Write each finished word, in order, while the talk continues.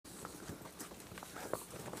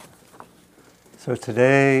So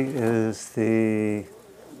today is the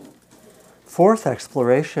fourth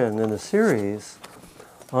exploration in a series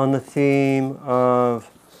on the theme of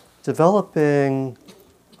developing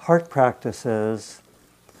heart practices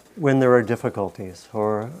when there are difficulties,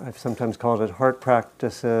 or I've sometimes called it heart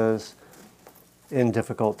practices in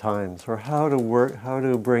difficult times, or how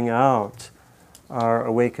to bring out our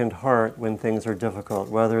awakened heart when things are difficult,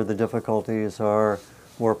 whether the difficulties are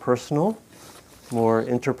more personal, more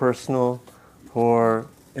interpersonal, or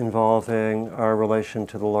involving our relation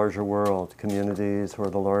to the larger world, communities, or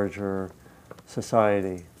the larger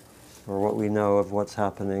society, or what we know of what's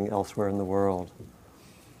happening elsewhere in the world.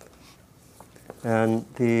 And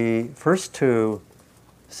the first two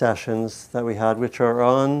sessions that we had, which are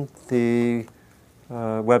on the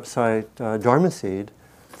website Dharma Seed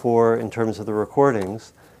in terms of the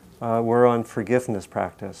recordings, were on forgiveness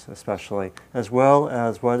practice especially, as well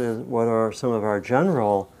as what are some of our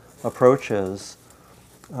general approaches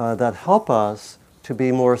that help us to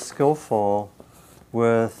be more skillful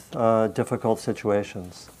with difficult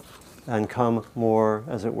situations and come more,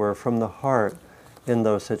 as it were, from the heart in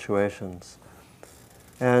those situations.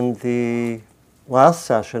 And the last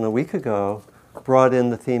session a week ago brought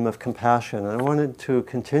in the theme of compassion. And I wanted to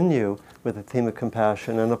continue with the theme of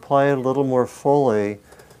compassion and apply it a little more fully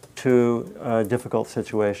to difficult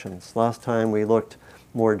situations. Last time we looked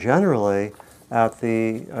more generally at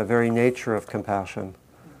the very nature of compassion.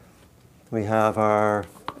 We have our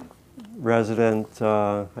resident,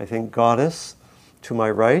 I think, goddess to my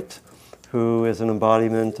right, who is an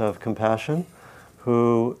embodiment of compassion,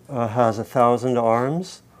 who has 1,000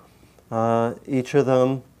 arms, each of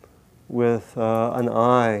them with an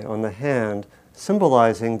eye on the hand,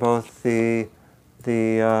 symbolizing both the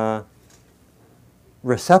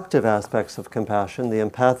receptive aspects of compassion, the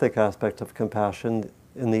empathic aspect of compassion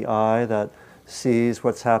in the eye that sees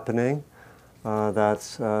what's happening,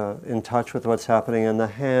 that's in touch with what's happening, and the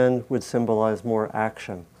hand would symbolize more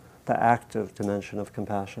action, the active dimension of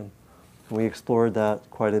compassion. And we explored that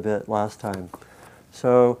quite a bit last time.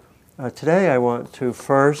 So today I want to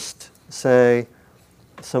first say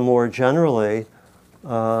some more generally, in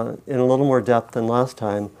a little more depth than last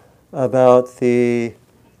time, about the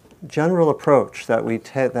general approach that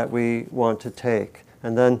we want to take.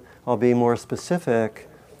 And then I'll be more specific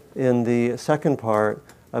in the second part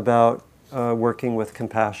about working with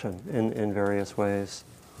compassion in various ways.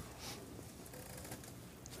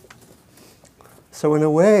 So in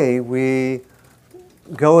a way, we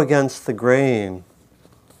go against the grain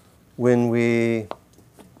when we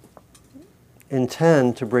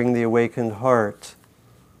intend to bring the awakened heart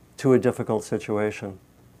to a difficult situation.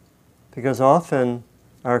 Because often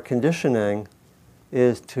our conditioning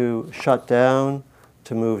is to shut down,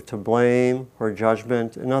 to move to blame or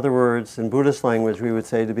judgment. In other words, in Buddhist language, we would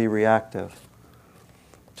say to be reactive,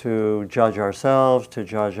 to judge ourselves, to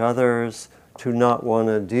judge others, to not want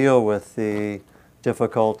to deal with the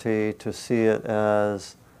difficulty, to see it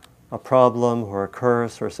as a problem or a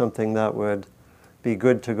curse or something that would be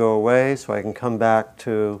good to go away so I can come back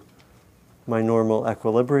to my normal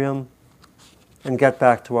equilibrium and get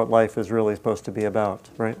back to what life is really supposed to be about,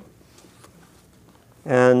 right?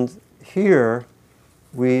 And here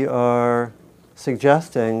we are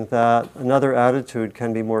suggesting that another attitude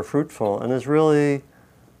can be more fruitful and is really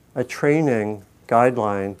a training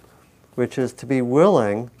guideline, which is to be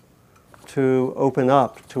willing to open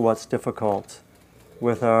up to what's difficult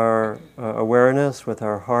with our awareness, with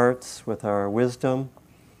our hearts, with our wisdom,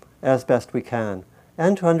 as best we can.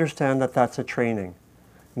 And to understand that that's a training,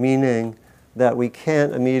 meaning that we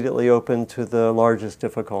can't immediately open to the largest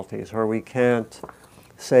difficulties, or we can't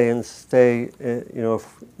stay, let's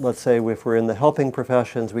say if we're in the helping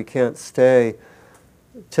professions, we can't stay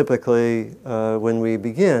typically when we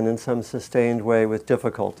begin in some sustained way with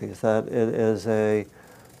difficulties. That it is a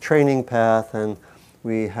training path, and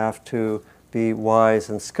we have to be wise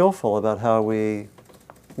and skillful about how we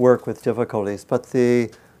work with difficulties. But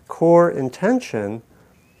the core intention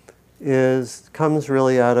comes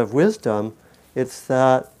really out of wisdom. It's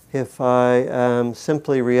that if I am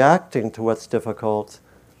simply reacting to what's difficult,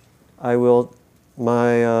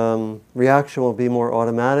 my reaction will be more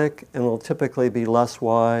automatic and will typically be less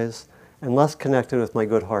wise and less connected with my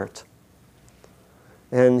good heart.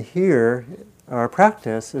 And here, our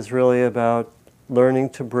practice is really about learning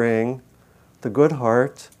to bring the good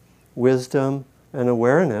heart, wisdom, and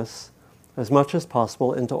awareness as much as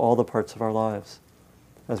possible into all the parts of our lives.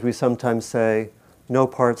 As we sometimes say, no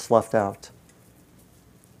parts left out.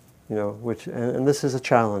 And this is a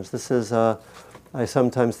challenge. This is I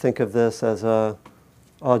sometimes think of this as a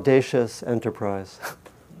audacious enterprise.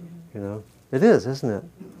 It is, isn't it?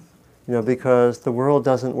 because the world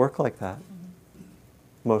doesn't work like that,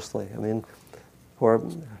 mostly. I mean, or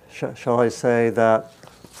shall I say that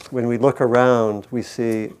when we look around, we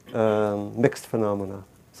see mixed phenomena.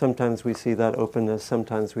 Sometimes we see that openness,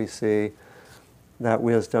 sometimes we see that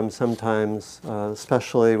wisdom, sometimes,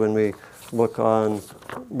 especially when we look on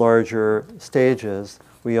larger stages,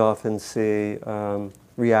 we often see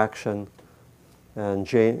reaction and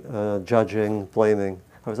judging, blaming.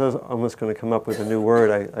 I was almost going to come up with a new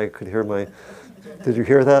word. I could hear my. Did you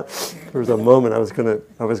hear that? There was a moment I was going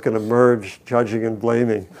to merge judging and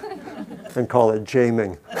blaming, and call it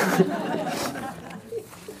jaming.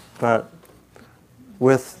 But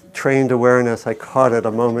with trained awareness, I caught it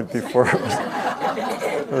a moment before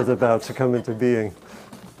it was about to come into being.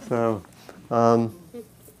 So.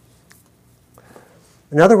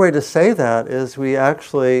 Another way to say that is we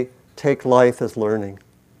actually take life as learning.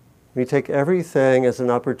 We take everything as an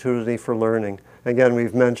opportunity for learning. Again,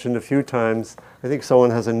 we've mentioned a few times, I think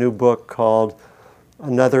someone has a new book called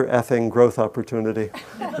Another Effing Growth Opportunity.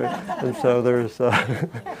 And so there's,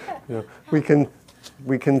 we can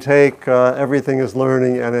take everything as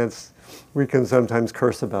learning, and we can sometimes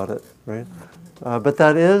curse about it, right? But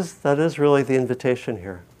that is really the invitation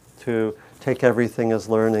here, to take everything as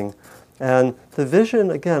learning. And the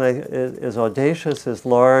vision, again, is audacious, is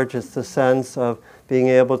large. It's the sense of being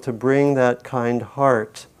able to bring that kind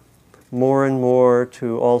heart more and more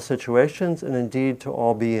to all situations and indeed to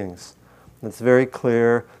all beings. It's very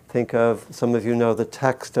clear. Think of, some of you know the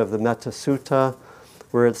text of the Metta Sutta,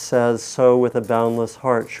 where it says, "So with a boundless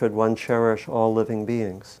heart should one cherish all living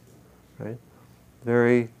beings." Right?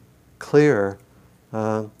 Very clear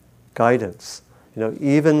guidance.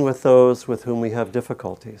 Even with those with whom we have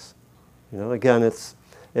difficulties. Again, it's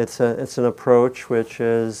an approach which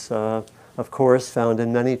is, of course, found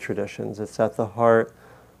in many traditions. It's at the heart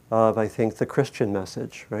of, I think, the Christian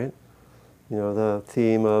message, right? The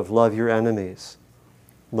theme of love your enemies.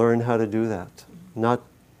 Learn how to do that. Not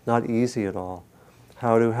easy at all.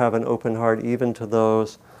 How to have an open heart even to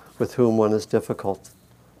those with whom one has difficulties.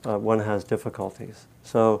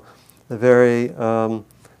 So, a very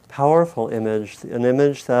powerful image, an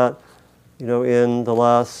image that, in the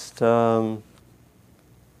last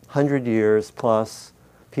 100 years plus,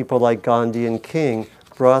 people like Gandhi and King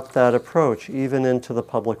brought that approach even into the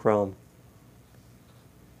public realm.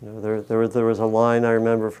 There was a line I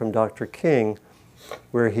remember from Dr. King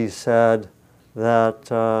where he said that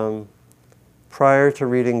prior to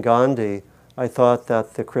reading Gandhi, I thought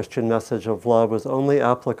that the Christian message of love was only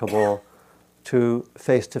applicable to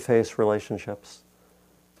face-to-face relationships.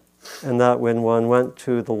 And that when one went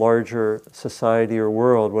to the larger society or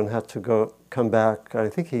world, one had to come back, I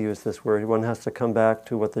think he used this word, one has to come back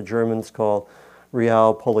to what the Germans call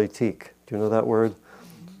realpolitik. Do you know that word?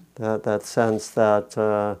 That sense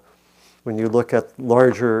that when you look at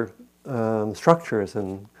larger structures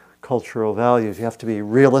and cultural values, you have to be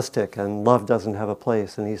realistic, and love doesn't have a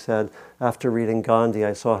place. And he said, after reading Gandhi,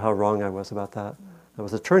 I saw how wrong I was about that. That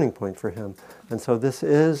was a turning point for him. And so this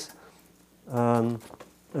is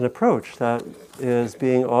an approach that is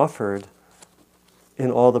being offered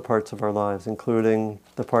in all the parts of our lives, including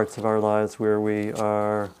the parts of our lives where we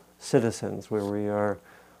are citizens, where we are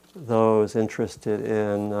those interested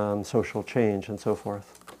in social change and so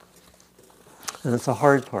forth. And it's a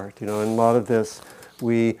hard part, and a lot of this,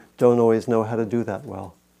 we don't always know how to do that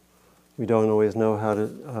well. We don't always know how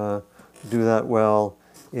to do that well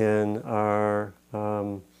in our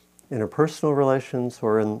interpersonal relations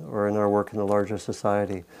or in our work in the larger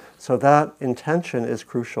society. So that intention is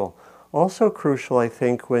crucial. Also crucial, I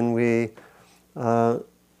think, when we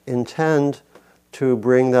intend to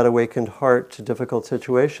bring that awakened heart to difficult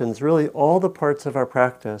situations, really all the parts of our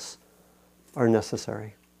practice are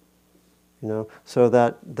necessary. So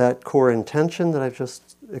that core intention that I've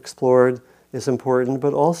just explored is important,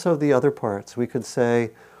 but also the other parts. We could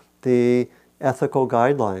say the ethical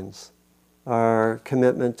guidelines, our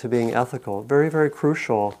commitment to being ethical, very, very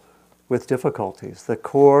crucial with difficulties. The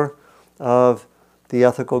core of the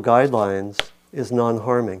ethical guidelines is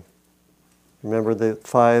non-harming. Remember the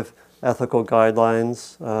 5 ethical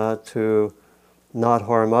guidelines to not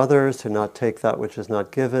harm others, to not take that which is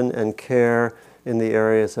not given, and care in the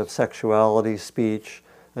areas of sexuality, speech,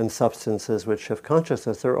 and substances which shift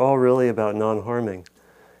consciousness. They're all really about non-harming.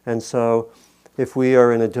 And so if we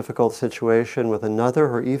are in a difficult situation with another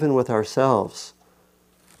or even with ourselves,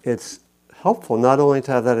 it's helpful not only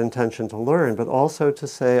to have that intention to learn, but also to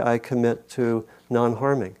say, I commit to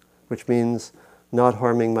non-harming, which means not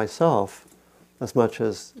harming myself as much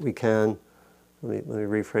as we can. Let me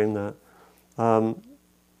reframe that.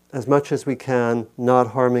 As much as we can, not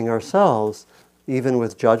harming ourselves, even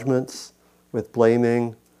with judgments, with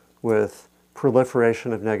blaming, with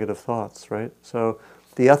proliferation of negative thoughts, right? So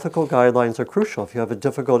the ethical guidelines are crucial. If you have a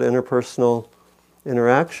difficult interpersonal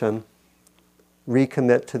interaction,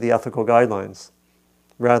 recommit to the ethical guidelines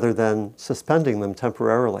rather than suspending them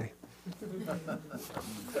temporarily.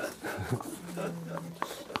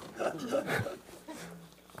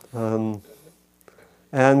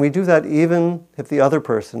 And we do that even if the other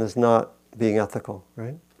person is not being ethical,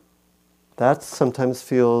 right? That sometimes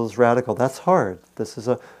feels radical. That's hard.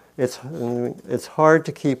 It's hard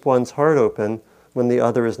to keep one's heart open when the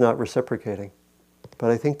other is not reciprocating.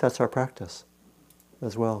 But I think that's our practice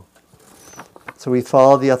as well. So we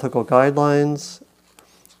follow the ethical guidelines.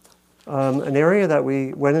 An area that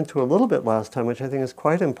we went into a little bit last time, which I think is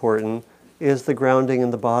quite important, is the grounding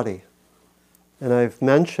in the body. And I've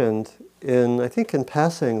mentioned I think in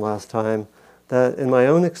passing last time, that in my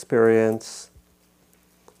own experience,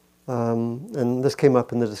 and this came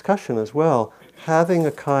up in the discussion as well, having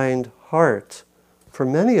a kind heart, for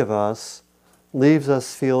many of us, leaves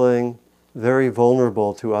us feeling very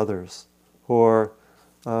vulnerable to others. Or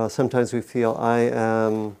sometimes we feel I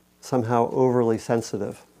am somehow overly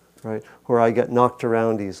sensitive, right? Or I get knocked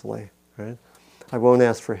around easily, right? I won't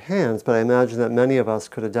ask for hands, but I imagine that many of us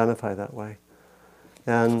could identify that way.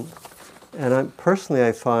 And personally,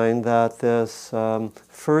 I find that this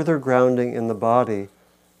further grounding in the body,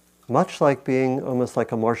 much like being almost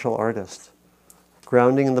like a martial artist,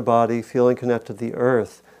 grounding in the body, feeling connected to the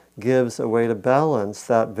earth, gives a way to balance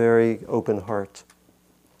that very open heart.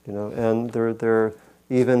 And there are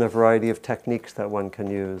even a variety of techniques that one can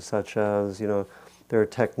use, such as, there are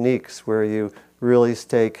techniques where you really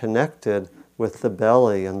stay connected with the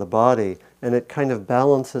belly and the body, and it kind of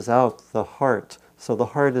balances out the heart. So the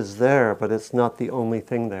heart is there, but it's not the only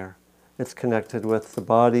thing there. It's connected with the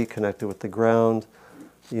body, connected with the ground,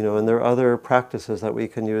 and there are other practices that we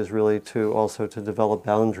can use really to develop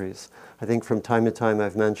boundaries. I think from time to time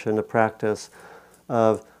I've mentioned a practice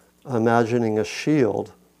of imagining a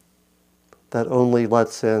shield that only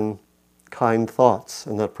lets in kind thoughts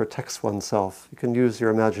and that protects oneself. You can use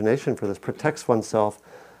your imagination for this, protects oneself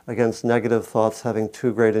against negative thoughts having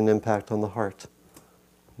too great an impact on the heart.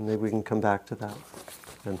 Maybe we can come back to that.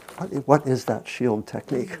 And what is that shield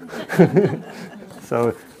technique?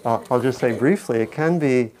 So I'll just say briefly, it can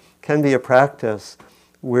be a practice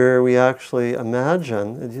where we actually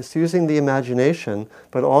imagine, just using the imagination,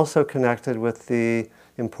 but also connected with the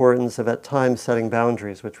importance of at times setting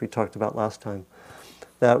boundaries, which we talked about last time.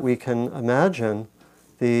 That we can imagine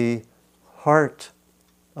the heart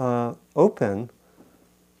open,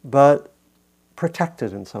 but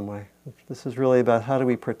protected in some way. This is really about how do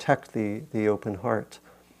we protect the open heart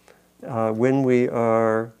when we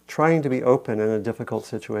are trying to be open in a difficult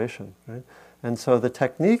situation, right? And so the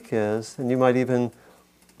technique is, and you might even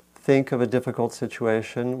think of a difficult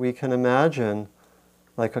situation, we can imagine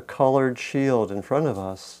like a colored shield in front of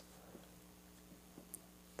us.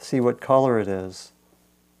 See what color it is.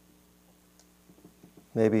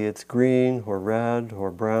 Maybe it's green or red or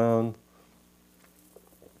brown.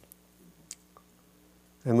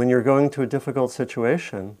 And when you're going to a difficult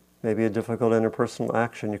situation, maybe a difficult interpersonal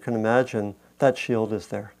action, you can imagine that shield is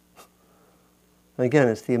there. And again,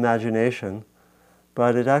 it's the imagination,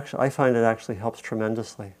 but I find it actually helps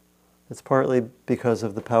tremendously. It's partly because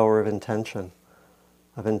of the power of intention,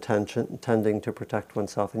 intending to protect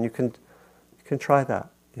oneself. And you can try that.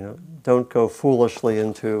 Don't go foolishly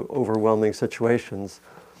into overwhelming situations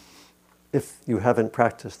if you haven't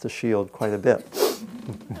practiced the shield quite a bit.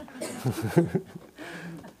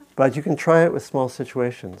 But you can try it with small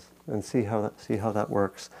situations and see how that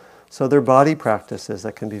works. So there are body practices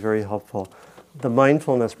that can be very helpful. The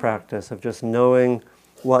mindfulness practice of just knowing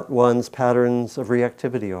what one's patterns of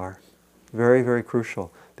reactivity are. Very, very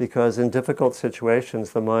crucial. Because in difficult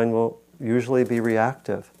situations, the mind will usually be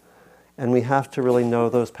reactive. And we have to really know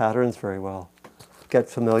those patterns very well. Get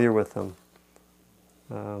familiar with them.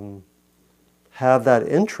 Have that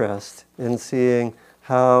interest in seeing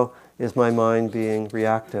how is my mind being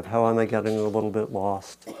reactive? How am I getting a little bit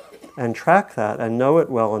lost? And track that and know it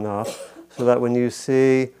well enough so that when you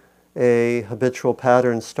see a habitual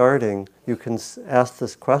pattern starting, you can ask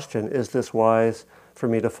this question, is this wise for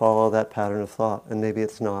me to follow that pattern of thought? And maybe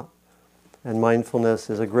it's not. And mindfulness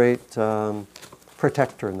is a great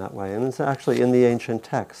protector in that way. And it's actually in the ancient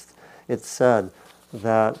text. It's said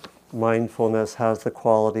that mindfulness has the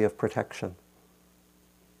quality of protection.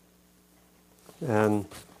 And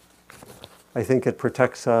I think it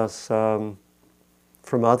protects us from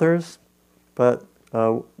others, but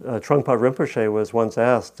Trungpa Rinpoche was once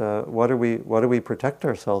asked, what do we protect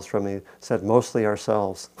ourselves from? He said, mostly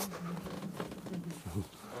ourselves.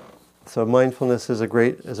 So mindfulness is a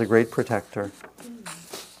great protector.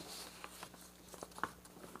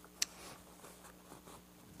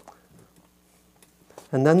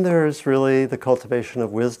 And then there's really the cultivation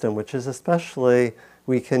of wisdom, which is especially,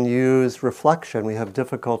 we can use reflection. We have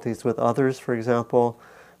difficulties with others, for example.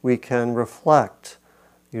 We can reflect,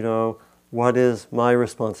 what is my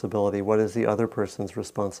responsibility? What is the other person's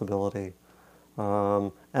responsibility?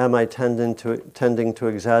 Am I tending to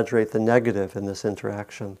exaggerate the negative in this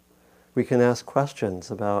interaction? We can ask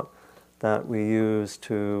questions about that we use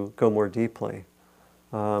to go more deeply.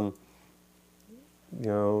 What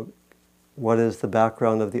is the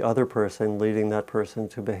background of the other person leading that person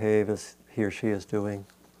to behave as he or she is doing?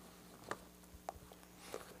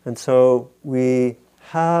 And so we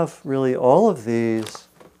have really all of these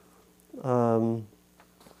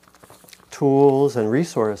tools and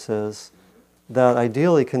resources that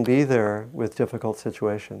ideally can be there with difficult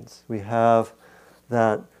situations. We have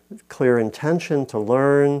that clear intention to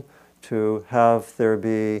learn, to have there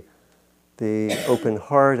be the open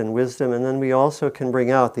heart and wisdom, and then we also can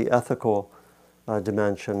bring out the ethical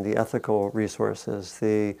dimension, the ethical resources,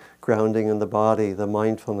 the grounding in the body, the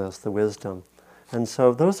mindfulness, the wisdom. And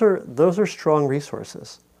so those are strong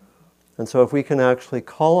resources. And so if we can actually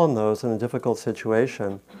call on those in a difficult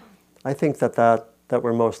situation, I think that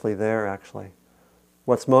we're mostly there, actually.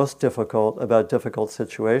 What's most difficult about difficult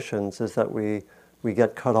situations is that we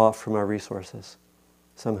get cut off from our resources.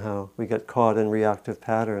 Somehow we get caught in reactive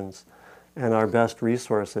patterns. And our best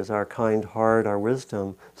resources, our kind heart, our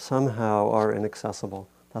wisdom, somehow are inaccessible.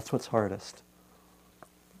 That's what's hardest.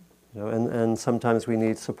 And sometimes we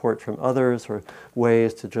need support from others or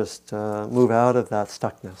ways to just move out of that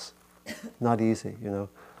stuckness. Not easy,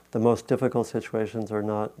 The most difficult situations are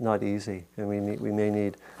not easy, and we may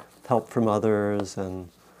need help from others and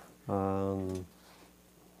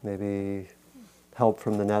maybe help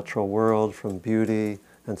from the natural world, from beauty,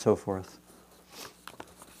 and so forth.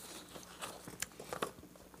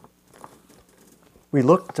 We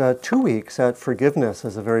looked 2 weeks at forgiveness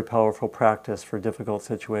as a very powerful practice for difficult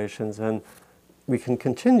situations, and we can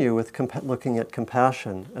continue with looking at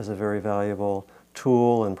compassion as a very valuable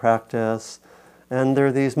tool and practice. And there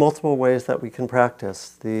are these multiple ways that we can practice.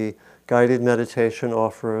 The guided meditation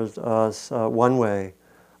offers us one way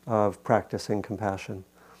of practicing compassion,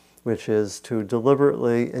 which is to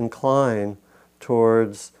deliberately incline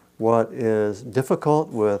towards what is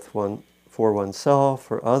difficult for oneself,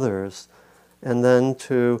 for others, and then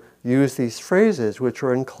to use these phrases which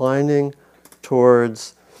are inclining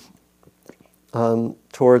towards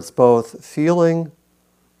both feeling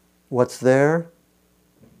what's there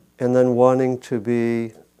and then wanting to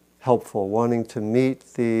be helpful, wanting to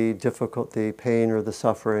meet the difficulty, pain, or the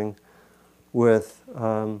suffering with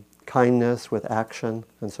kindness, with action,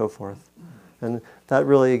 and so forth. And that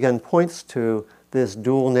really, again, points to this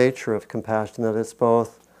dual nature of compassion, that it's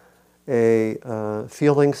both a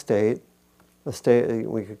feeling state, a state,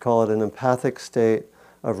 we could call it an empathic state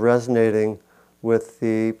of resonating with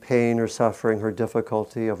the pain or suffering or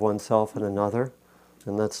difficulty of oneself and another.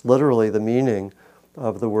 And that's literally the meaning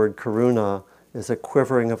of the word karuna, is a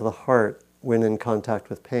quivering of the heart when in contact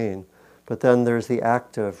with pain. But then there's the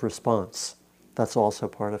active response. That's also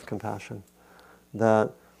part of compassion.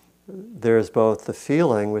 That there's both the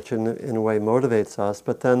feeling, which in a way motivates us,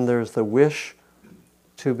 but then there's the wish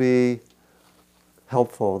to be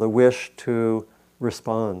helpful, the wish to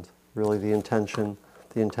respond, really the intention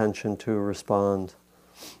to respond.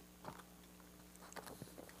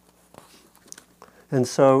 And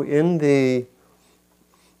so in the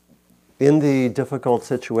difficult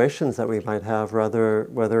situations that we might have,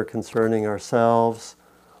 whether concerning ourselves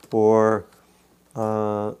or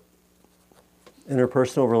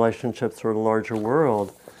interpersonal relationships or the larger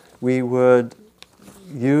world, we would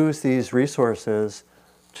use these resources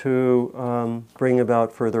to bring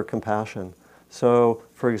about further compassion. So,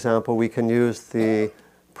 for example, we can use the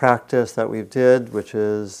practice that we did, which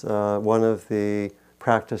is one of the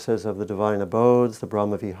practices of the divine abodes, the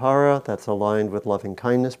Brahma-vihara, that's aligned with loving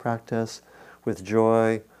kindness practice, with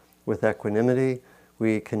joy, with equanimity.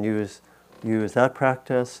 We can use that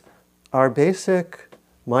practice. Our basic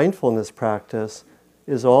mindfulness practice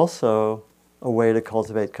is also a way to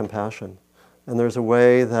cultivate compassion. And there's a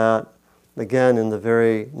way that, again, in the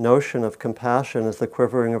very notion of compassion as the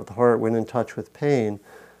quivering of the heart when in touch with pain,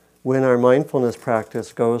 when our mindfulness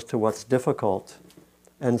practice goes to what's difficult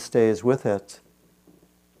and stays with it,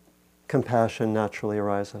 compassion naturally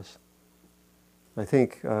arises. I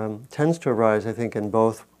think tends to arise, I think, in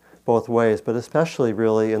both ways, but especially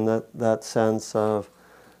really in that sense of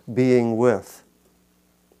being with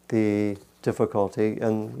the difficulty.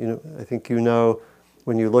 And I think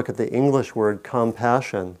when you look at the English word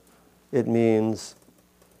compassion, it means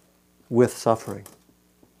with suffering,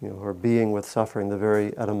 or being with suffering. The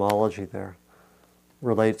very etymology there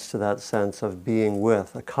relates to that sense of being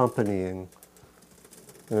with, accompanying,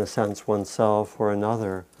 in a sense, oneself or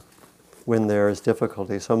another when there is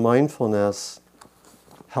difficulty. So mindfulness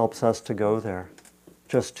helps us to go there,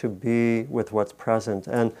 just to be with what's present.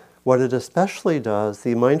 And what it especially does,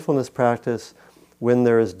 the mindfulness practice when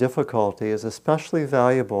there is difficulty, is especially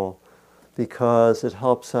valuable because it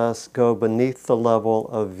helps us go beneath the level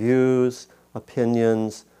of views,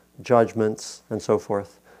 opinions, judgments, and so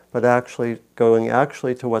forth, but going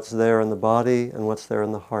to what's there in the body and what's there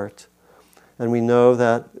in the heart. And we know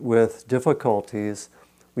that with difficulties,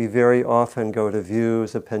 we very often go to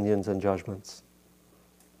views, opinions, and judgments.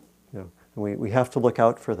 And we have to look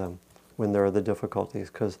out for them when there are the difficulties,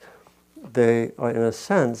 because they are, in a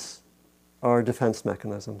sense, are defense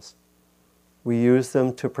mechanisms. We use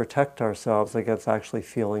them to protect ourselves against actually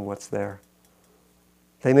feeling what's there.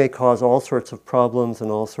 They may cause all sorts of problems and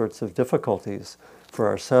all sorts of difficulties for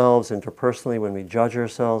ourselves, interpersonally, when we judge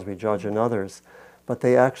ourselves, we judge in others, but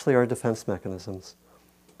they actually are defense mechanisms.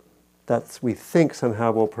 We think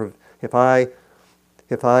somehow if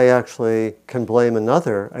I actually can blame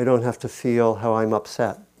another, I don't have to feel how I'm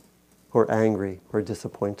upset or angry or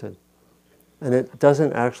disappointed. And it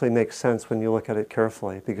doesn't actually make sense when you look at it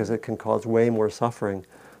carefully, because it can cause way more suffering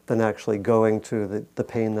than actually going to the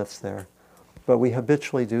pain that's there. But we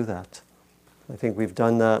habitually do that. I think we've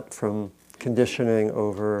done that from conditioning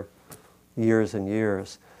over years and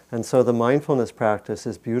years. And so the mindfulness practice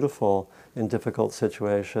is beautiful in difficult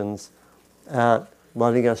situations at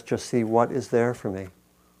letting us just see what is there for me.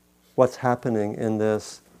 What's happening in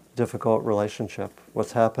this difficult relationship?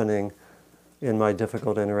 What's happening in my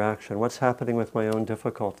difficult interaction? What's happening with my own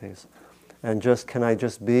difficulties? And can I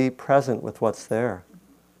just be present with what's there?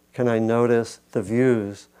 Can I notice the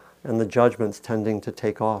views and the judgments tending to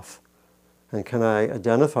take off? And can I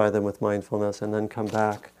identify them with mindfulness and then come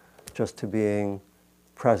back just to being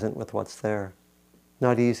present with what's there?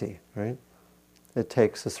 Not easy, right? It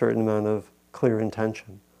takes a certain amount of clear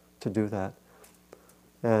intention to do that.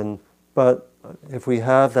 But if we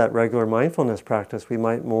have that regular mindfulness practice, we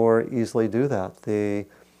might more easily do that.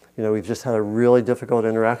 We've just had a really difficult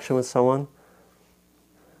interaction with someone,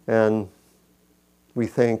 and we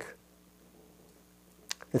think,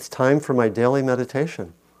 it's time for my daily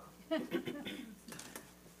meditation.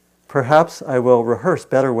 Perhaps I will rehearse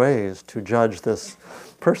better ways to judge this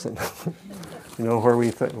person. Where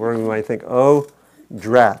we might think, oh,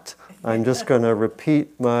 drat, I'm just going to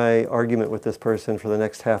repeat my argument with this person for the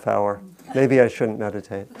next half hour. Maybe I shouldn't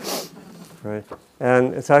meditate, right?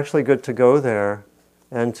 And it's actually good to go there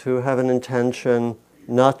and to have an intention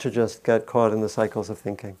not to just get caught in the cycles of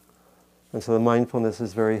thinking. And so the mindfulness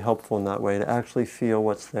is very helpful in that way, to actually feel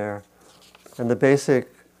what's there. And the basic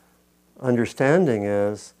understanding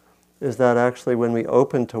is that actually when we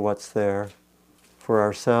open to what's there for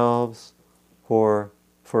ourselves or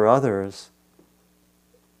for others,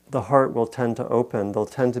 the heart will tend to open, there'll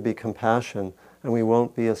tend to be compassion, and we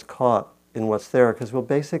won't be as caught in what's there, because we'll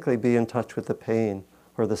basically be in touch with the pain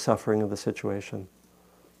or the suffering of the situation.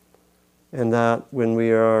 And that when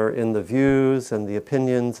we are in the views and the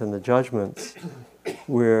opinions and the judgments,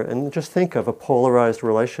 and just think of a polarized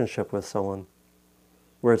relationship with someone,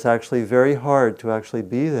 where it's actually very hard to actually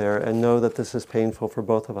be there and know that this is painful for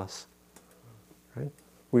both of us. Right?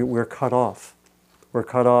 We're cut off. We're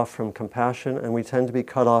cut off from compassion, and we tend to be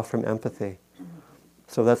cut off from empathy.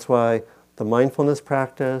 So that's why the mindfulness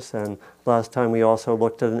practice, and last time we also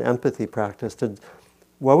looked at an empathy practice.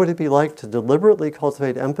 What would it be like to deliberately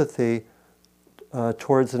cultivate empathy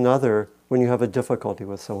towards another when you have a difficulty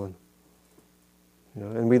with someone?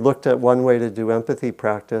 And we looked at one way to do empathy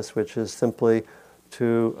practice, which is simply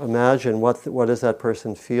to imagine what is that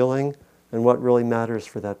person feeling and what really matters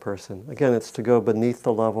for that person. Again, it's to go beneath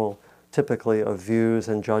the level typically of views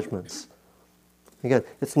and judgments. Again,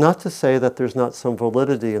 it's not to say that there's not some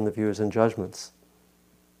validity in the views and judgments.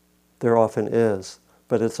 There often is,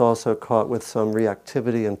 but it's also caught with some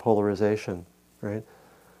reactivity and polarization, right?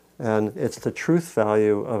 And it's the truth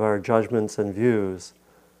value of our judgments and views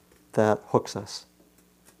that hooks us,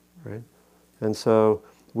 right? And so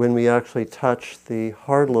when we actually touch the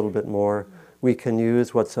heart a little bit more, we can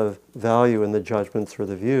use what's of value in the judgments or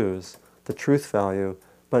the views, the truth value,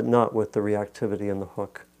 but not with the reactivity and the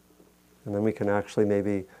hook. And then we can actually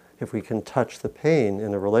maybe, if we can touch the pain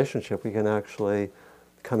in a relationship, we can actually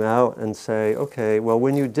come out and say, okay, well,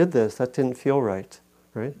 when you did this, that didn't feel right?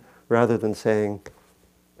 Rather than saying,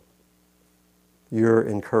 you're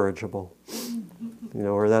incorrigible.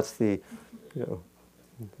 Or that's the,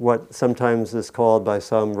 what sometimes is called by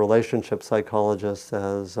some relationship psychologists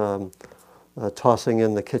as tossing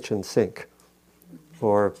in the kitchen sink,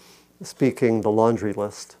 or speaking the laundry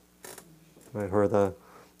list, right? Or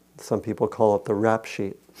some people call it the rap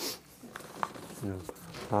sheet.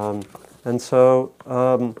 And so,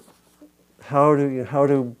 how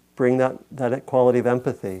to bring that quality of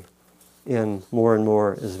empathy in more and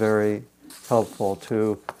more is very helpful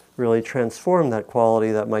to really transform that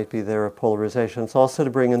quality that might be there of polarization. It's also to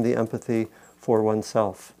bring in the empathy for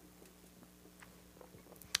oneself.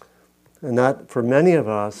 And that, for many of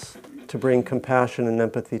us, to bring compassion and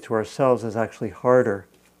empathy to ourselves is actually harder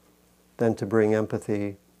than to bring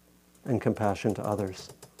empathy and compassion to others.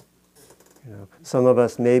 Some of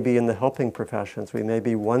us may be in the helping professions. We may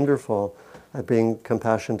be wonderful at bringing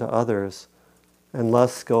compassion to others and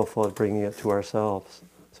less skillful at bringing it to ourselves.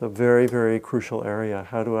 So very, very crucial area.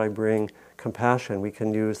 How do I bring compassion? We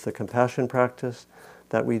can use the compassion practice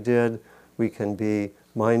that we did. We can be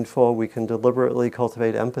mindful. We can deliberately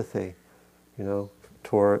cultivate empathy,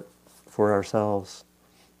 for ourselves.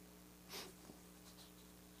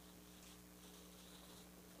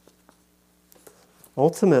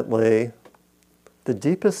 Ultimately, the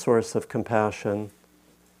deepest source of compassion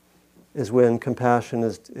is when compassion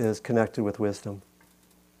is connected with wisdom.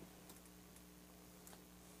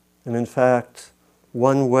 And in fact,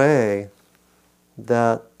 one way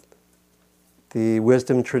that the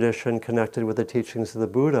wisdom tradition connected with the teachings of the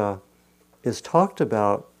Buddha is talked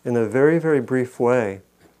about in a very, very brief way.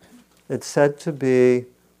 It's said to be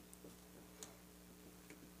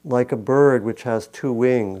like a bird which has two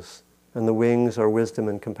wings, and the wings are wisdom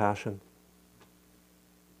and compassion.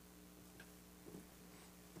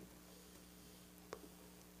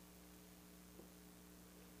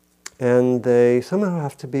 And they somehow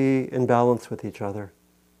have to be in balance with each other.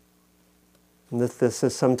 And this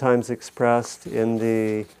is sometimes expressed in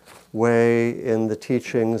the way in the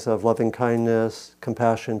teachings of loving kindness,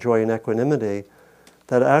 compassion, joy, and equanimity,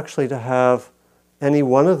 that actually to have any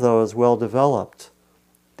one of those well developed,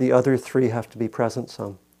 the other three have to be present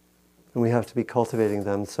some. And we have to be cultivating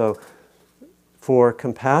them. So for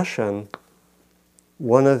compassion,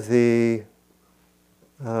 one of the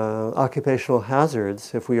occupational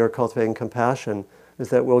hazards, if we are cultivating compassion, is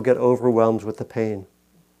that we'll get overwhelmed with the pain.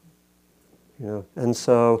 And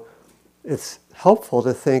so it's helpful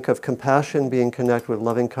to think of compassion being connected with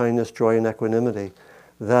loving kindness, joy, and equanimity,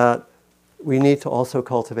 that we need to also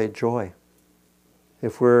cultivate joy.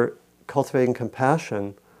 If we're cultivating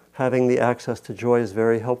compassion, having the access to joy is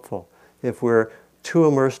very helpful. If we're too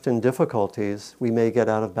immersed in difficulties, we may get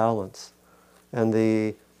out of balance. And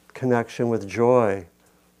the connection with joy,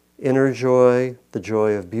 inner joy, the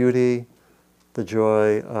joy of beauty, the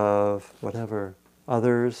joy of whatever,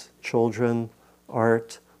 others, children,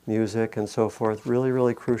 art, music, and so forth, really,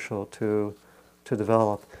 really crucial to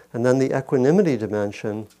develop. And then the equanimity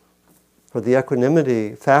dimension, or the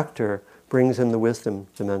equanimity factor, brings in the wisdom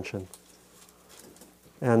dimension.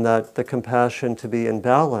 And that the compassion to be in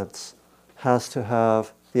balance has to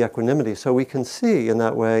have the equanimity. So we can see in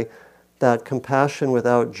that way that compassion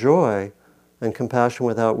without joy and compassion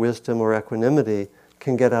without wisdom or equanimity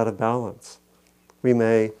can get out of balance. We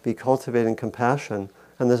may be cultivating compassion,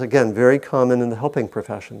 and this again very common in the helping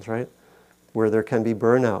professions, right? Where there can be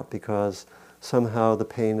burnout because somehow the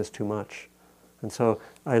pain is too much. And so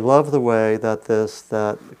I love the way that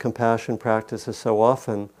that compassion practice is so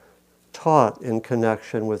often taught in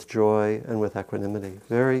connection with joy and with equanimity.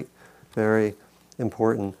 Very, very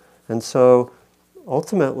important. And so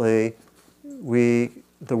ultimately, the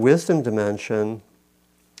wisdom dimension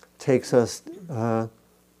takes us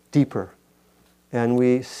deeper. And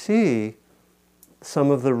we see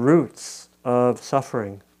some of the roots of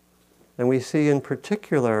suffering. And we see in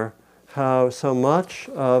particular how so much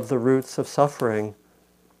of the roots of suffering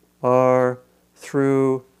are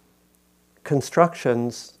through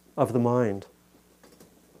constructions of the mind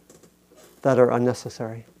that are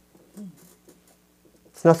unnecessary.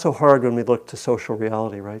 It's not so hard when we look to social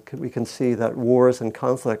reality, right? We can see that wars and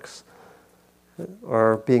conflicts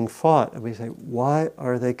are being fought, and we say, why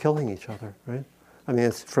are they killing each other, right? I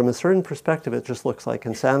mean, from a certain perspective, it just looks like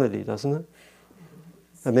insanity, doesn't it?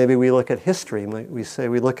 And maybe we look at history,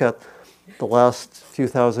 we look at the last few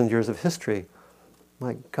thousand years of history.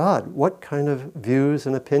 My God, what kind of views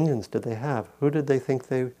and opinions did they have? Who did they think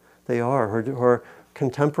they are? Or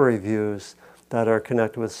contemporary views that are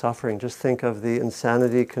connected with suffering. Just think of the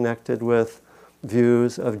insanity connected with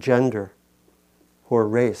views of gender, or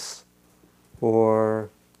race, or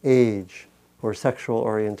age, or sexual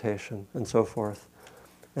orientation, and so forth.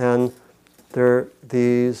 And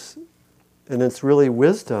it's really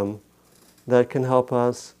wisdom that can help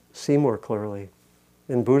us see more clearly.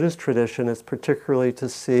 In Buddhist tradition, it's particularly to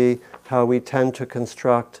see how we tend to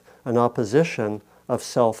construct an opposition of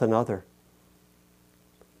self and other.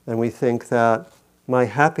 And we think that my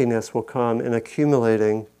happiness will come in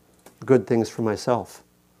accumulating good things for myself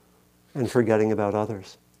and forgetting about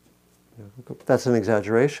others. That's an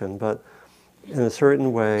exaggeration, but in a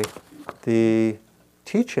certain way, the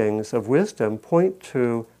teachings of wisdom point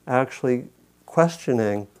to actually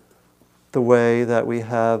questioning the way that we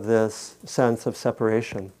have this sense of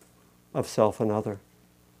separation of self and other.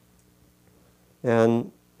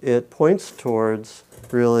 And it points towards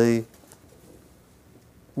really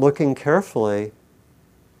looking carefully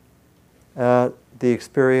at the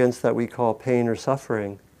experience that we call pain or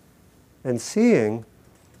suffering and seeing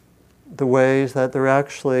the ways that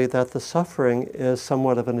that the suffering is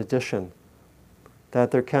somewhat of an addition,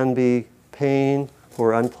 that there can be pain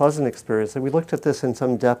or unpleasant experience. And we looked at this in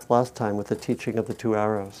some depth last time with the teaching of the 2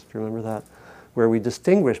 arrows. Do you remember that? Where we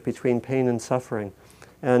distinguish between pain and suffering.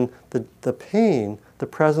 And the pain, the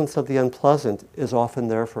presence of the unpleasant, is often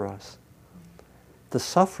there for us. The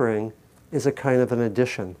suffering is a kind of an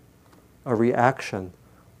addition, a reaction,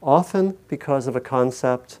 often because of a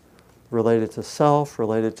concept related to self,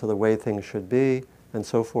 related to the way things should be, and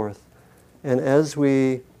so forth. And as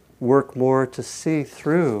we work more to see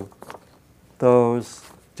through those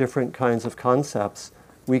different kinds of concepts,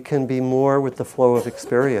 we can be more with the flow of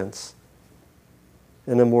experience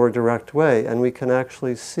in a more direct way, and we can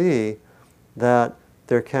actually see that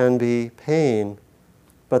there can be pain,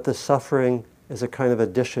 but the suffering is a kind of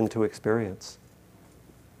addition to experience.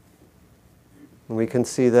 And we can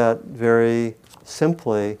see that very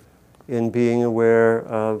simply in being aware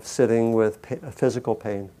of sitting with physical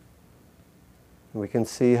pain. And we can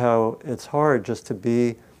see how it's hard just to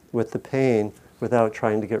be with the pain without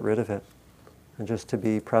trying to get rid of it, and just to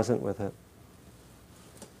be present with it.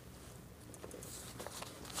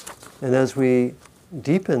 And as we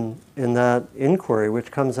deepen in that inquiry,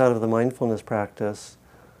 which comes out of the mindfulness practice,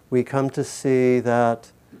 we come to see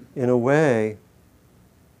that, in a way,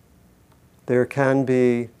 there can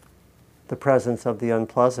be the presence of the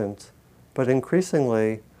unpleasant, but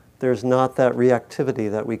increasingly, there's not that reactivity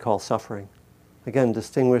that we call suffering. Again,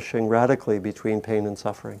 distinguishing radically between pain and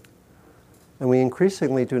suffering. And we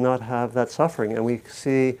increasingly do not have that suffering, and we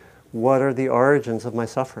see what are the origins of my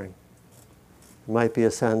suffering. It might be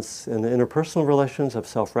a sense in the interpersonal relations of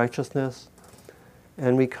self-righteousness,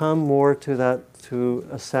 and we come more to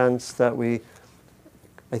a sense that we,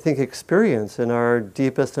 I think, experience in our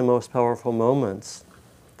deepest and most powerful moments,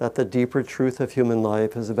 that the deeper truth of human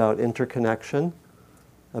life is about interconnection,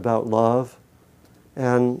 about love,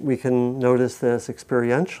 and we can notice this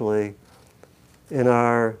experientially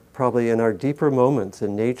probably in our deeper moments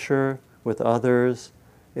in nature, with others,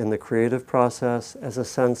 in the creative process, as a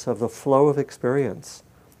sense of the flow of experience,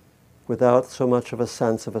 without so much of a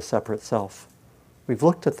sense of a separate self. We've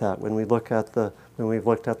looked at that when we've looked at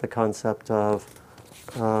the concept of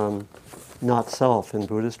not self in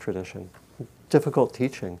Buddhist tradition. Difficult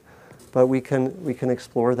teaching, but we can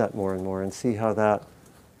explore that more and more and see how that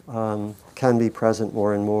can be present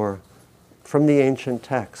more and more. From the ancient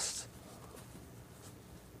texts,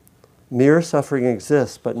 mere suffering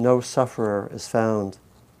exists, but no sufferer is found.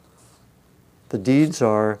 The deeds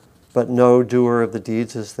are, but no doer of the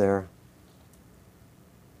deeds is there.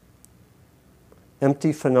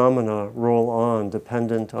 Empty phenomena roll on,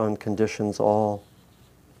 dependent on conditions all.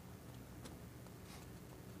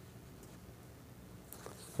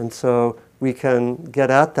 And so we can get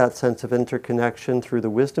at that sense of interconnection through the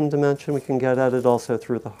wisdom dimension. We can get at it also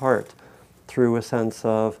through the heart, through a sense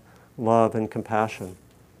of love and compassion.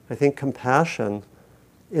 I think compassion,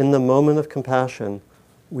 in the moment of compassion,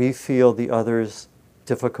 we feel the other's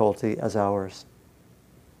difficulty as ours.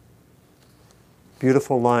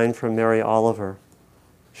 Beautiful line from Mary Oliver.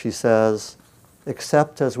 She says,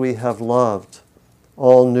 "Except as we have loved,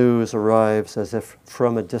 all news arrives as if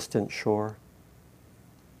from a distant shore."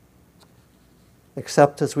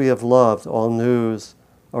 Except as we have loved, all news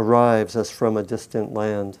arrives as from a distant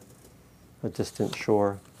land, a distant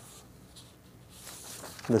shore.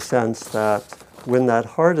 In the sense that when that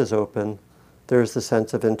heart is open, there's the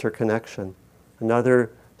sense of interconnection.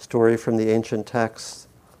 Another story from the ancient texts,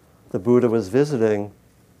 the Buddha was visiting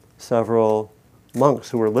several monks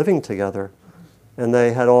who were living together, and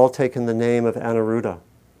they had all taken the name of Anuruddha.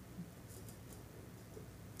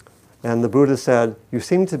 And the Buddha said, "You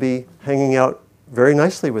seem to be hanging out very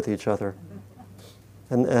nicely with each other."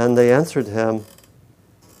 And they answered him,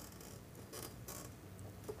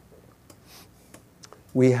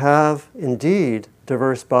 "We have indeed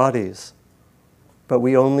diverse bodies, but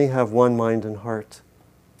we only have one mind and heart.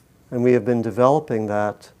 And we have been developing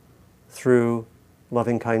that through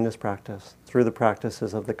loving kindness practice, through the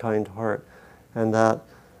practices of the kind heart. And that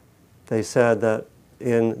they said that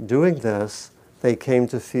in doing this, they came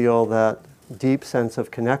to feel that deep sense of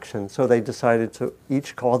connection. So they decided to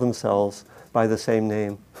each call themselves by the same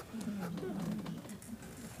name.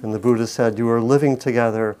 And the Buddha said, you are living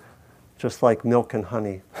together just like milk and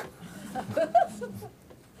honey.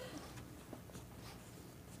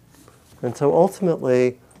 And so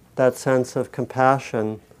ultimately, that sense of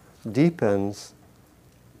compassion deepens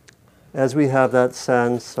as we have that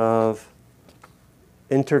sense of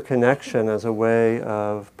interconnection as a way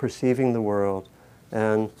of perceiving the world,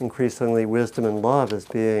 and increasingly wisdom and love as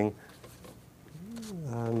being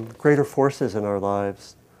greater forces in our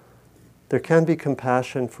lives. There can be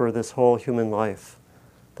compassion for this whole human life,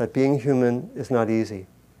 that being human is not easy,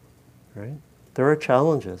 right? There are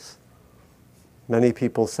challenges. Many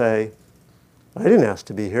people say, I didn't ask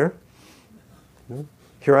to be here.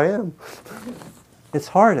 Here I am. It's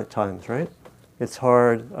hard at times, right? It's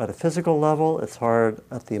hard at a physical level, it's hard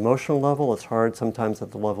at the emotional level, it's hard sometimes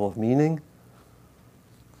at the level of meaning.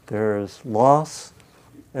 There's loss.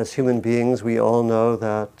 As human beings, we all know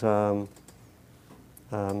that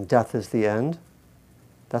death is the end.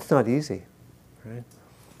 That's not easy, right?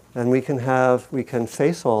 And we can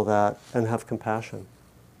face all that and have compassion.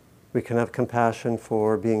 We can have compassion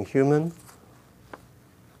for being human.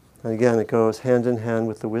 And again, it goes hand in hand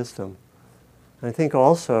with the wisdom. And I think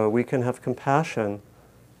also we can have compassion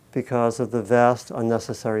because of the vast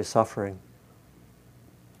unnecessary suffering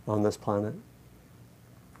on this planet.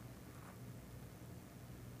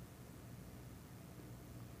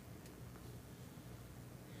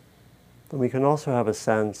 And we can also have a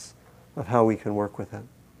sense of how we can work with it.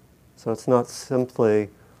 So it's not simply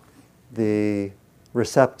the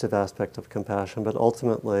receptive aspect of compassion, but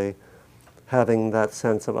ultimately having that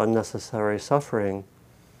sense of unnecessary suffering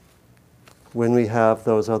when we have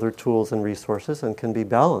those other tools and resources and can be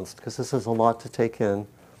balanced, because this is a lot to take in,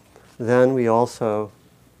 then we also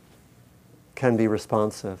can be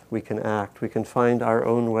responsive. We can act. We can find our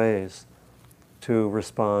own ways to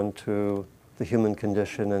respond to the human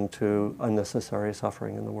condition and to unnecessary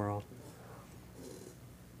suffering in the world.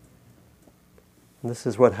 And this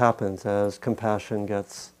is what happens as compassion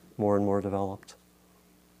gets more and more developed.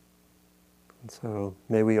 And so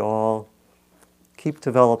may we all keep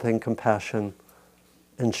developing compassion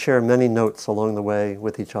and share many notes along the way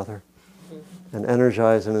with each other and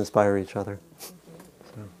energize and inspire each other. So,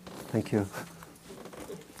 thank you.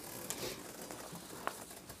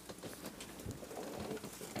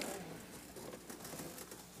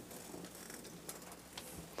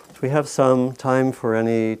 We have some time for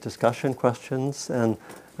any discussion, questions, and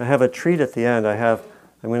I have a treat at the end. I have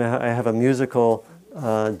a musical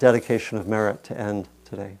dedication of merit to end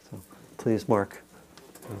today. So please, Mark.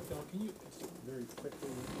 Can you just very quickly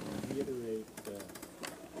reiterate the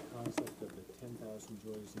concept of the 10,000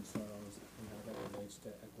 joys and sorrows and how that relates to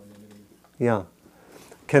equanimity? Yeah.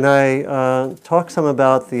 Can I talk some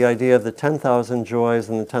about the idea of the 10,000 joys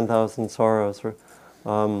and the 10,000 sorrows,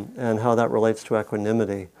 and how that relates to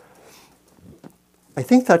equanimity? I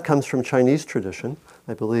think that comes from Chinese tradition,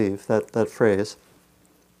 I believe, that phrase.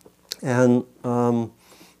 And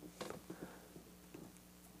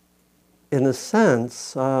in a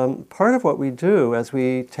sense, part of what we do as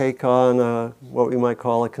we take on what we might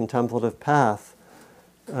call a contemplative path,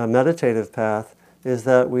 a meditative path, is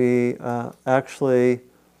that we actually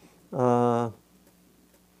learn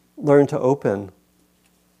to open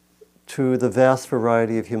to the vast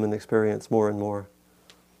variety of human experience more and more.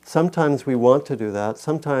 Sometimes we want to do that.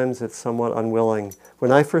 Sometimes it's somewhat unwilling.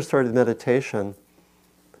 When I first started meditation,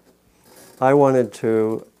 I wanted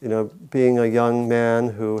to, being a young man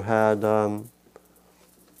who had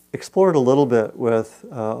explored a little bit with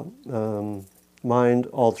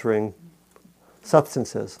mind-altering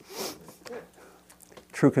substances.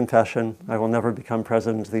 True confession, I will never become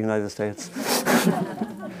president of the United States.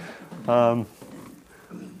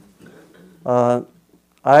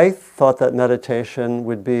 I thought that meditation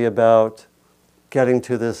would be about getting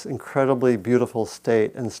to this incredibly beautiful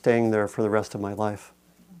state and staying there for the rest of my life.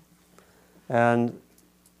 And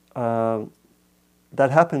that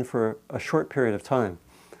happened for a short period of time.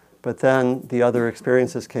 But then the other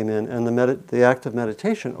experiences came in, and the act of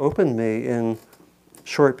meditation opened me in a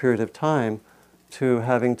short period of time to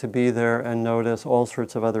having to be there and notice all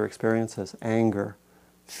sorts of other experiences. Anger,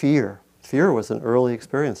 fear. Fear was an early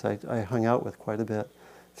experience I hung out with quite a bit.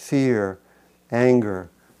 Fear, anger,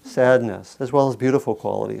 sadness, as well as beautiful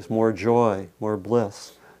qualities, more joy, more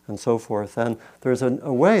bliss. and so forth. And there's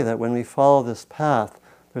a way that when we follow this path,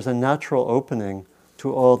 there's a natural opening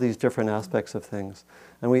to all these different aspects of things.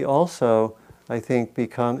 And we also, I think,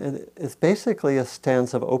 it's basically a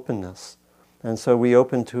stance of openness. And so we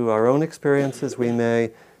open to our own experiences. We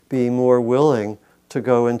may be more willing to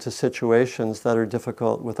go into situations that are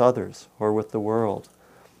difficult with others or with the world.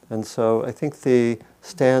 And so I think the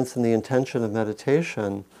stance and the intention of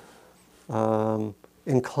meditation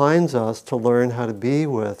inclines us to learn how to be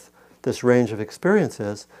with this range of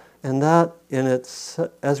experiences, and that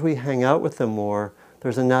as we hang out with them more,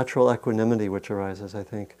 there's a natural equanimity which arises, I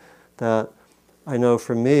think. That I know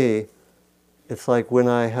for me, it's like when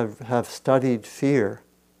I have studied fear,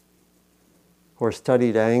 or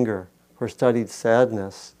studied anger, or studied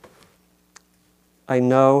sadness, I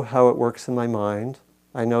know how it works in my mind,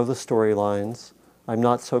 I know the storylines, I'm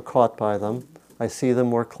not so caught by them, I see them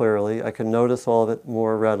more clearly, I can notice all of it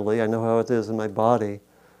more readily, I know how it is in my body,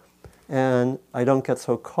 and I don't get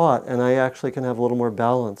so caught, and I actually can have a little more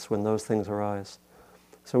balance when those things arise.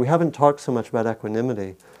 So we haven't talked so much about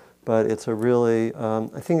equanimity, but it's a really,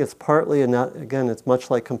 I think it's partly, again, it's much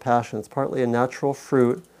like compassion, it's partly a natural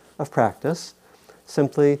fruit of practice.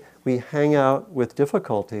 Simply, we hang out with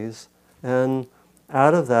difficulties, and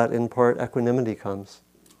out of that, in part, equanimity comes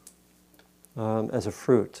as a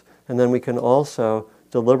fruit. And then we can also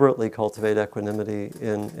deliberately cultivate equanimity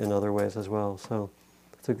in other ways as well. So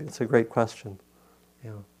it's a great question.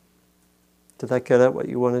 Yeah. Did that get at what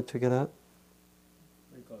you wanted to get at?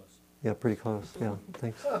 Pretty close. Yeah, pretty close. Yeah,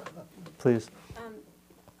 thanks. Please.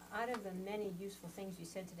 Out of the many useful things you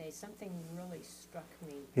said today, something really struck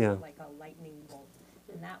me like a lightning bolt.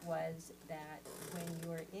 And that was that when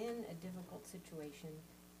you're in a difficult situation,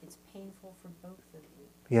 it's painful for both of you.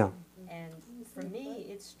 Yeah. And for me,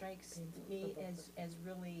 it strikes me as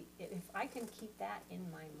really, if I can keep that in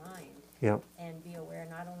my mind and be aware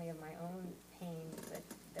not only of my own pain, but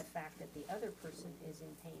the fact that the other person is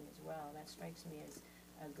in pain as well, that strikes me as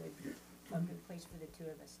a good place for the two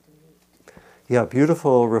of us to meet. Yeah,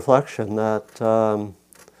 beautiful reflection that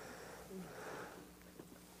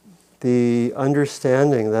the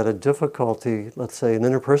understanding that a difficulty, let's say an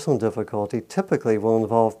interpersonal difficulty, typically will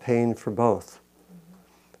involve pain for both.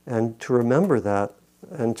 And to remember that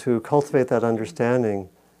and to cultivate that understanding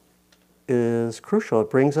is crucial. It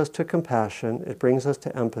brings us to compassion, it brings us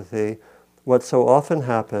to empathy. What so often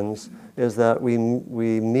happens is that we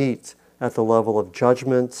meet at the level of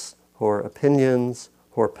judgments or opinions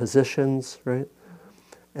or positions, right?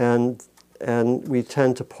 And we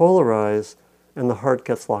tend to polarize, and the heart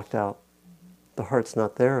gets locked out. The heart's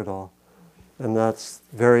not there at all. And that's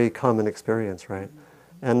very common experience, right?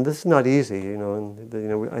 And this is not easy,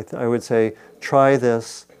 I would say try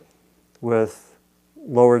this with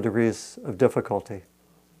lower degrees of difficulty.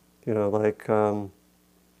 Like an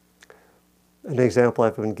example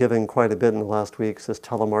I've been giving quite a bit in the last weeks is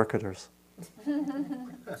telemarketers.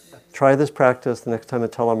 Try this practice the next time a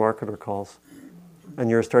telemarketer calls and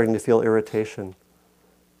you're starting to feel irritation.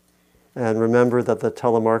 And remember that the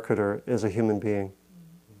telemarketer is a human being.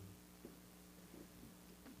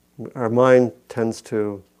 Our mind tends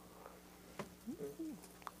to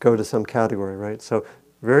go to some category, right? So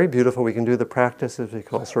very beautiful. We can do the practice if we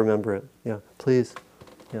can also remember it. Yeah, please.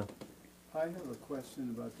 Yeah. I have a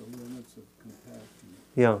question about the limits of compassion.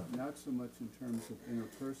 Yeah. Not so much in terms of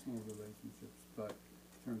interpersonal relationships, but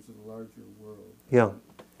in terms of the larger world. Yeah.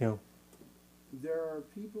 Yeah. There are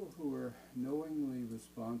people who are knowingly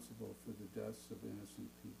responsible for the deaths of innocent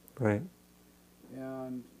people. Right.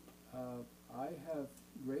 And I have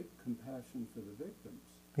great compassion for the victims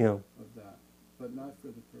of that, but not for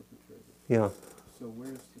the perpetrators. Yeah. So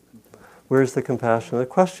where's the compassion? Where's the compassion? The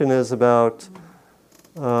question is about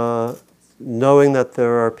knowing that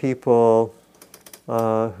there are people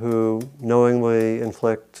who knowingly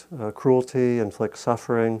inflict cruelty, inflict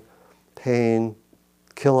suffering, pain,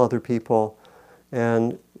 kill other people,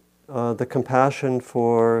 and the compassion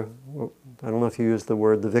for, I don't know if you use the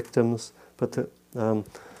word the victims, but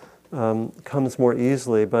comes more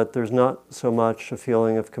easily, but there's not so much a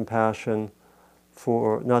feeling of compassion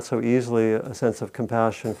for, not so easily a sense of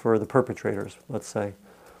compassion for the perpetrators, let's say.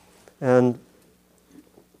 And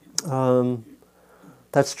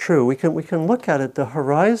that's true. We can look at it. The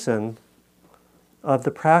horizon of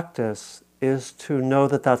the practice is to know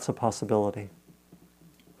that that's a possibility,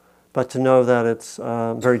 but to know that it's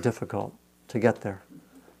very difficult to get there.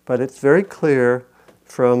 But it's very clear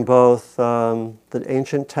from both the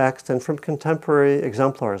ancient text and from contemporary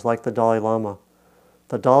exemplars like the Dalai Lama.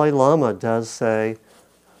 The Dalai Lama does say,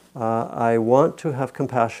 I want to have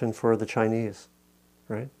compassion for the Chinese,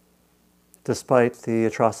 right? Despite the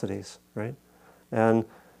atrocities, right? And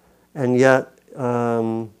And yet,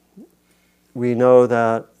 we know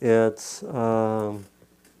that it's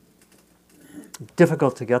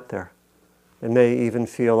difficult to get there. It may even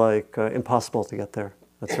feel like impossible to get there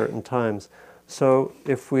at certain times. So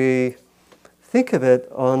if we think of it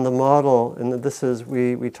on the model, and this is,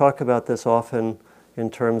 we talk about this often in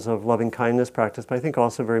terms of loving kindness practice, but I think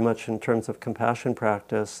also very much in terms of compassion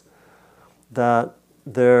practice, that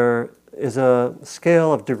there is a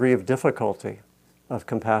scale of degree of difficulty of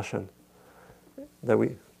compassion that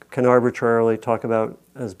we can arbitrarily talk about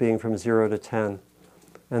as being from 0 to 10.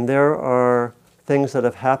 And there are things that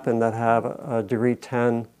have happened that have a degree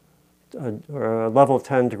 10, or a level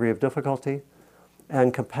 10 degree of difficulty,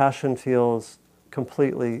 and compassion feels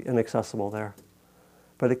completely inaccessible there.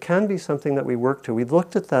 But it can be something that we work to. We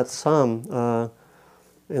looked at that some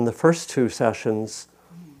in the first 2 sessions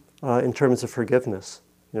in terms of forgiveness.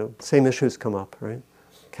 Same issues come up, right?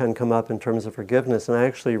 Can come up in terms of forgiveness. And I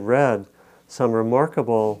actually read some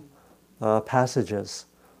remarkable passages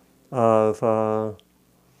of,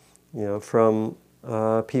 from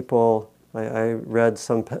people. I read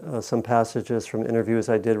some passages from interviews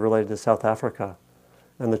I did related to South Africa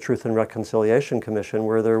and the Truth and Reconciliation Commission,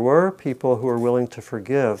 where there were people who were willing to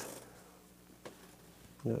forgive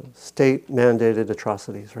state-mandated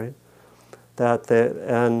atrocities, right? But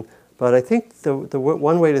I think the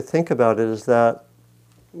one way to think about it is that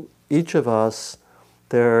each of us,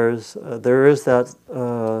 there is that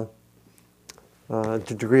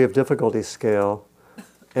degree of difficulty scale,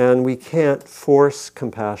 and we can't force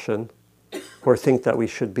compassion or think that we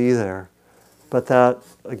should be there. But that,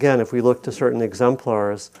 again, if we look to certain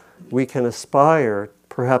exemplars, we can aspire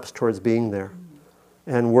perhaps towards being there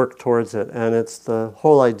and work towards it. And it's the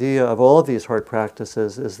whole idea of all of these heart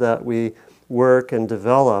practices is that we work and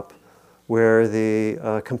develop where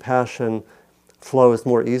the compassion flows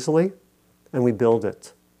more easily, and we build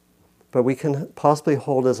it. But we can possibly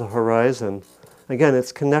hold as a horizon. Again,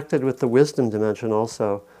 it's connected with the wisdom dimension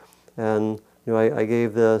also. And I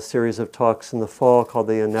gave the series of talks in the fall called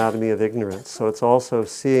The Anatomy of Ignorance. So it's also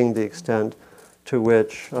seeing the extent to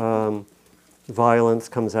which violence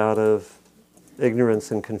comes out of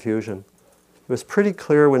ignorance and confusion. It was pretty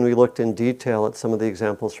clear when we looked in detail at some of the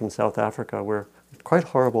examples from South Africa, where quite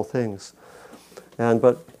horrible things.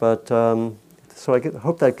 So I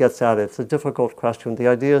hope that gets at it. It's a difficult question. The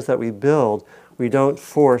idea is that we build. We don't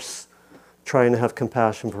force trying to have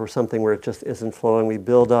compassion for something where it just isn't flowing. We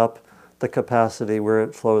build up the capacity where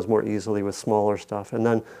it flows more easily with smaller stuff, and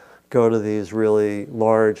then go to these really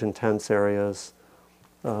large, intense areas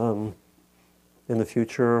in the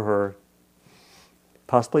future, or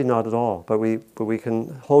possibly not at all. But we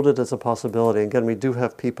can hold it as a possibility. Again, we do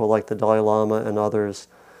have people like the Dalai Lama and others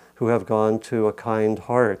who have gone to a kind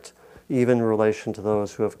heart, even in relation to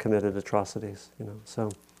those who have committed atrocities.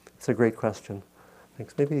 So it's a great question.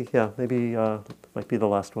 Thanks. Maybe might be the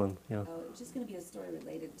last one. Yeah. Oh, it's just going to be a story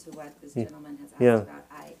related to what this gentleman has asked about.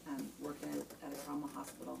 I work at a trauma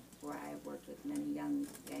hospital where I have worked with many young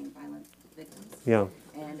gang violence victims. Yeah.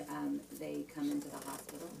 And they come into the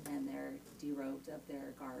hospital and they're derobed of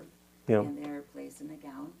their garb. Yeah. And they're placed in a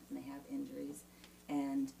gown and they have injuries.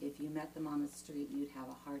 And if you met them on the street, you'd have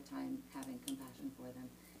a hard time having compassion for them.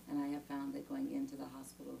 And I have found that going into the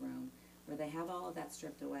hospital room where they have all of that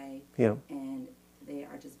stripped away, and they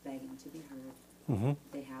are just begging to be heard. Mm-hmm.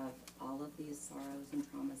 They have all of these sorrows and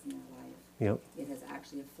traumas in their life. Yep. It has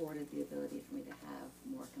actually afforded the ability for me to have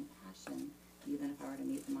more compassion, even if I were to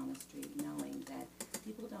meet them on the street, knowing that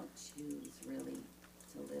people don't choose really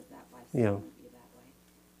to live that lifestyle and be that way.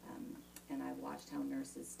 And I've watched how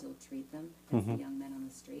nurses still treat them as the young men on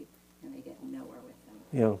the street, and they get nowhere with them.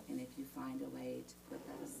 Yeah. And if you find a way to put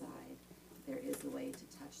that aside, there is a way to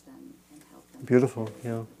touch them and help them. Beautiful,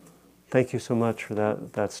 yeah. Thank you so much for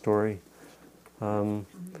that story. And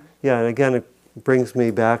again, it brings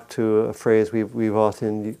me back to a phrase we've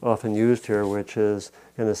often used here, which is,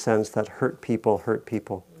 in a sense, that hurt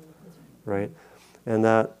people, right? And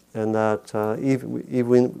that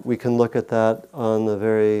even we can look at that on the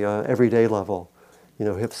very everyday level.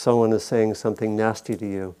 If someone is saying something nasty to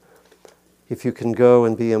you, if you can go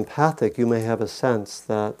and be empathic, you may have a sense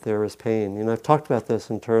that there is pain. I've talked about this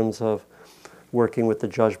in terms of working with the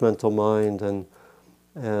judgmental mind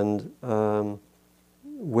and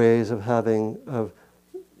ways of having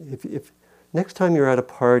if next time you're at a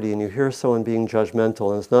party and you hear someone being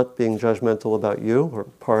judgmental, and it's not being judgmental about you or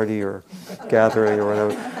party or gathering or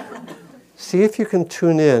whatever, see if you can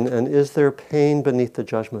tune in, and is there pain beneath the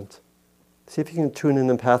judgment? See if you can tune in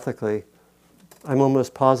empathically. I'm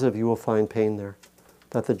almost positive you will find pain there,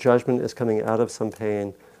 that the judgment is coming out of some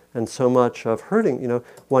pain, and so much of hurting.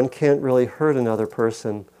 One can't really hurt another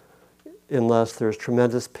person unless there's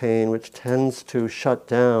tremendous pain, which tends to shut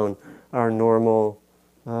down our normal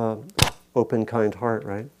open, kind heart,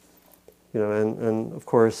 right? And of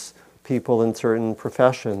course, people in certain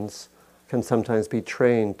professions can sometimes be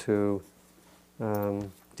trained to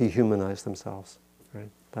dehumanize themselves, right?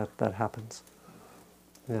 That happens.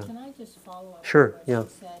 Yeah. Can I just follow up? Sure, on what yeah. you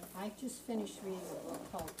said? I just finished reading a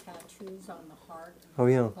book called Tattoos on the Heart. Oh,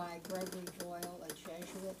 yeah. By Gregory Boyle, a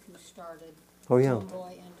Jesuit who started Oh, yeah.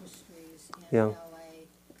 Homeboy Industries in Yeah. LA,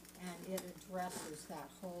 and it addresses that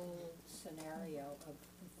whole scenario of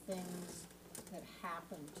the things that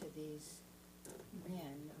happen to these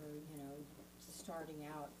men, or starting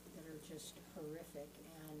out, that are just horrific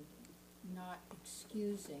and not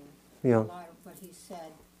excusing Yeah. a lot of what he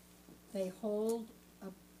said. They hold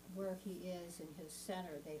where he is in his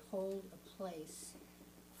center, they hold a place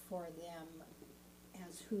for them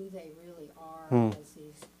as who they really are, as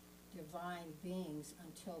these divine beings,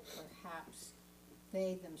 until perhaps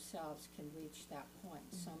they themselves can reach that point.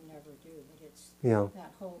 Some never do, but it's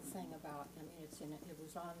that whole thing about,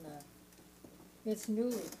 it's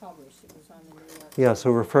newly published, it was on the New York. Yeah,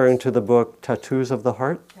 so referring to the book Tattoos of the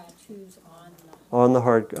Heart? Tattoos on the Heart. On the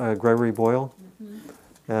Heart, Gregory Boyle.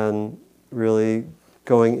 And really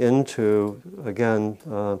going into, again,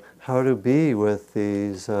 how to be with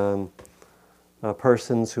these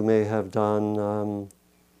persons who may have done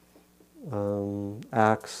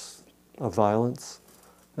acts of violence,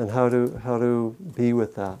 and how to be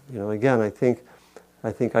with that. Again, I think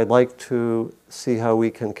I'd like to see how we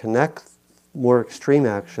can connect more extreme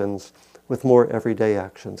actions with more everyday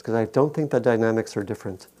actions, because I don't think the dynamics are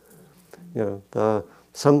different.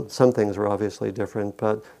 Some things are obviously different,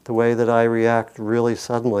 but the way that I react really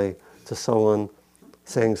suddenly to someone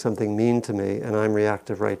saying something mean to me and I'm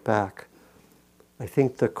reactive right back, I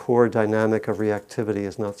think the core dynamic of reactivity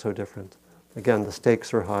is not so different. Again, the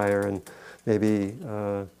stakes are higher, and maybe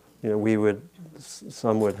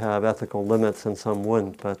some would have ethical limits and some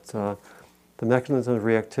wouldn't, but the mechanism of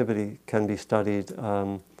reactivity can be studied,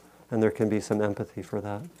 and there can be some empathy for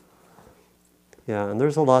that. Yeah, and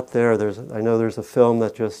there's a lot there. I know there's a film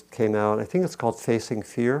that just came out. I think it's called Facing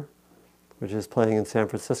Fear, which is playing in San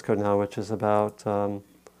Francisco now, which is about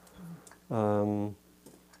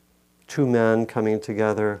two men coming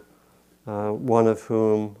together, one of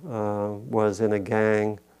whom was in a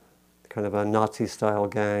gang, kind of a Nazi-style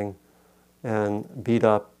gang, and beat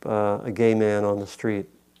up a gay man on the street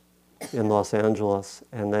in Los Angeles,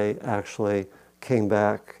 and they actually came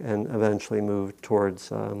back and eventually moved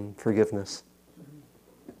towards forgiveness.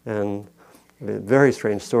 And a very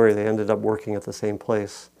strange story, they ended up working at the same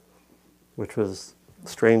place, which was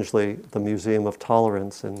strangely the Museum of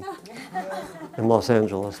Tolerance in Los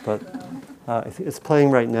Angeles. But it's playing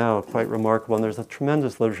right now, quite remarkable, and there's a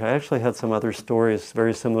tremendous literature. I actually had some other stories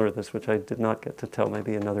very similar to this, which I did not get to tell,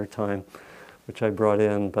 maybe another time, which I brought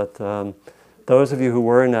in. But those of you who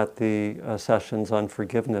weren't at the sessions on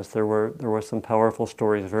forgiveness, there were some powerful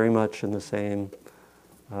stories very much in the same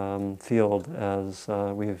field as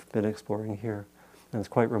we've been exploring here, and it's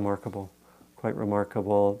quite remarkable. Quite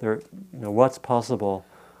remarkable. What's possible,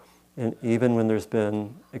 and even when there's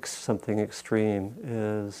been something extreme,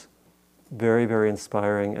 is very, very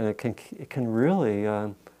inspiring, and it can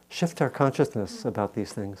really shift our consciousness about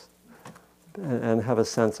these things, and have a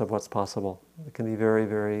sense of what's possible. It can be very,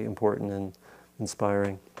 very important and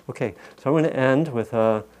inspiring. Okay, so I'm going to end with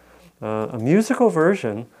a musical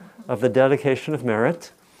version of the Dedication of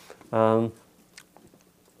Merit.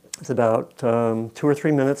 It's about 2 or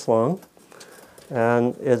 3 minutes long,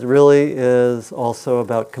 and it really is also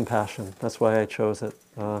about compassion. That's why I chose it.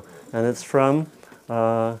 And it's from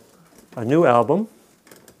a new album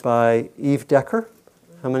by Eve Decker.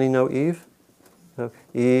 How many know Eve? So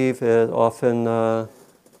Eve often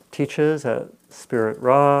teaches at Spirit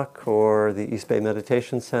Rock or the East Bay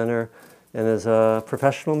Meditation Center, and is a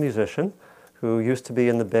professional musician who used to be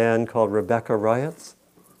in the band called Rebecca Riots.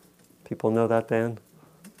 People know that band?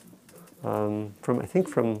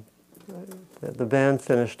 The band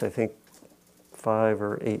finished, I think, 5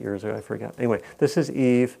 or 8 years ago, I forget. Anyway, this is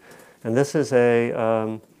Eve, and this is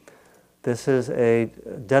a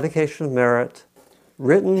dedication of merit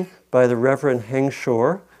written by the Reverend Heng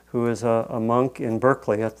Shor, who is a monk in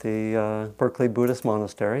Berkeley at the Berkeley Buddhist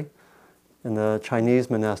Monastery in the Chinese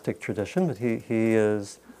monastic tradition, but he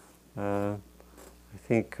is, I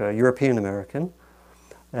think, European American.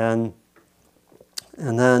 And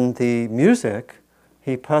then the music,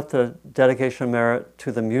 he put the dedication of merit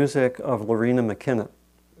to the music of Lorena McKenna.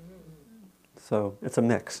 So it's a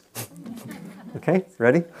mix. Okay,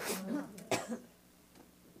 ready?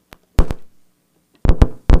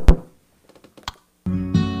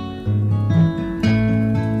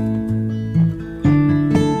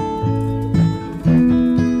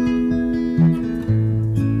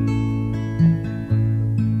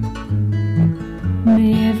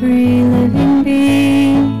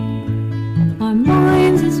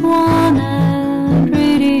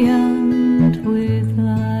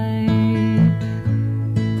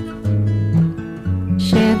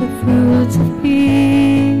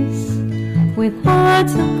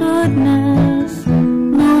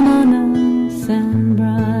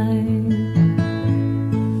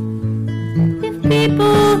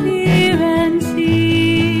 people hear and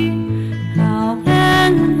see how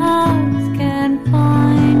hands and hearts can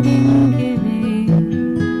find in giving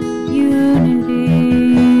unity.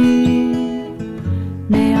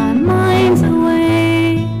 May our minds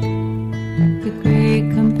awake the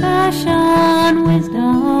great compassion,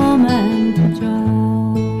 wisdom, and to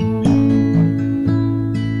joy.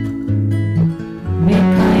 May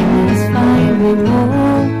kindness find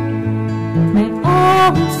reward. May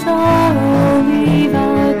all the sorrow leave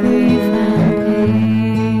our grief and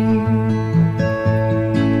pain.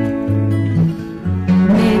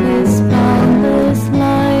 May this boundless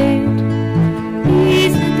light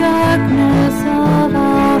ease the darkness of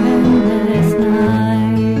our endless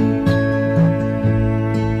night.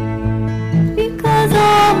 Because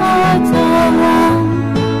all hearts are one,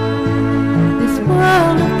 this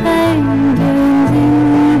world of pain turns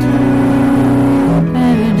into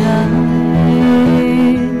paradise.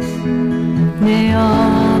 May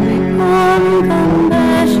all become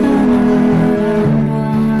compassionate and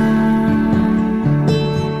wise.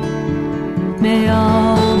 May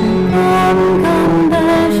all become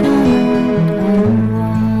compassionate and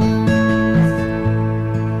wise.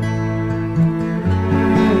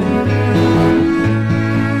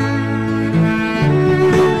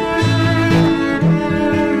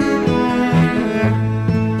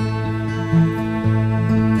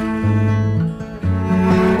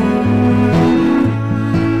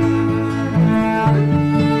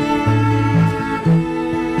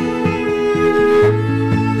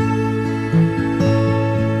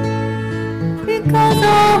 Because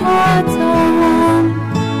all hearts are one,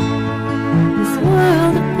 this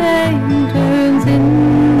world of pain turns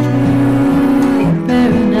into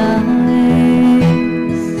paradise.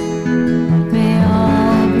 May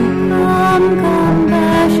all become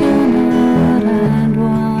compassionate and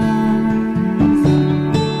wise.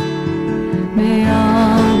 May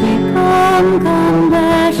all become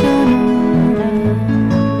compassionate and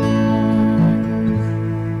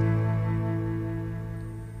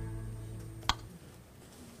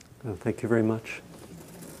Well, thank you very much.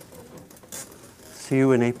 See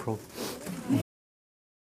you in April.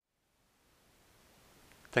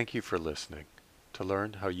 Thank you for listening. To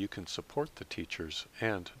learn how you can support the teachers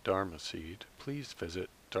and Dharma Seed, please visit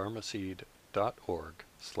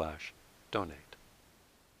dharmaseed.org/donate.